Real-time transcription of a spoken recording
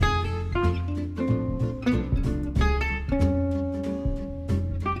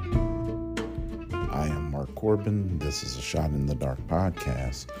Corbin. This is a Shot in the Dark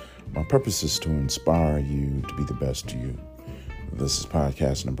podcast. My purpose is to inspire you to be the best you. This is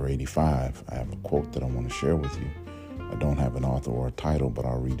podcast number 85. I have a quote that I want to share with you. I don't have an author or a title, but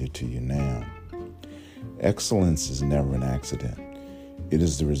I'll read it to you now. Excellence is never an accident. It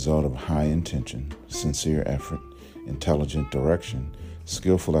is the result of high intention, sincere effort, intelligent direction,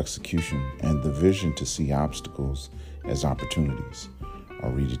 skillful execution, and the vision to see obstacles as opportunities.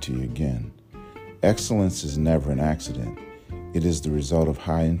 I'll read it to you again. Excellence is never an accident. It is the result of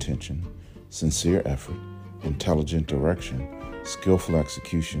high intention, sincere effort, intelligent direction, skillful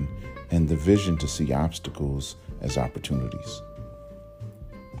execution, and the vision to see obstacles as opportunities.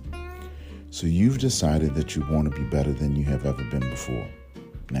 So you've decided that you want to be better than you have ever been before.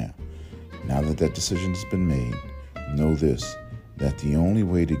 Now that decision has been made, know this, that the only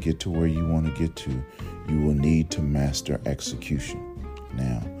way to get to where you want to get to, you will need to master execution.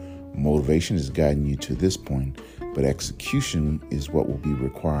 Now, motivation is guiding you to this point, but execution is what will be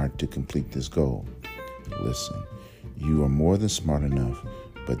required to complete this goal. Listen, you are more than smart enough,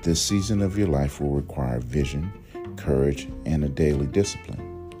 but this season of your life will require vision, courage, and a daily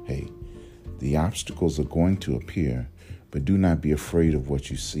discipline. Hey, the obstacles are going to appear, but do not be afraid of what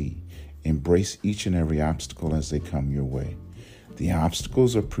you see. Embrace each and every obstacle as they come your way. The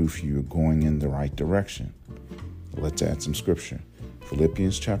obstacles are proof you're going in the right direction. Let's add some scripture.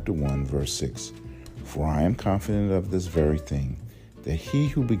 Philippians chapter 1, verse 6. For I am confident of this very thing, that he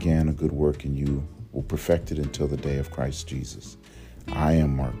who began a good work in you will perfect it until the day of Christ Jesus. I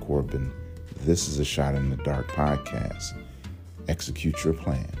am Mark Corbin. This is a Shot in the Dark podcast. Execute your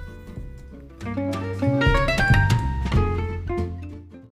plan.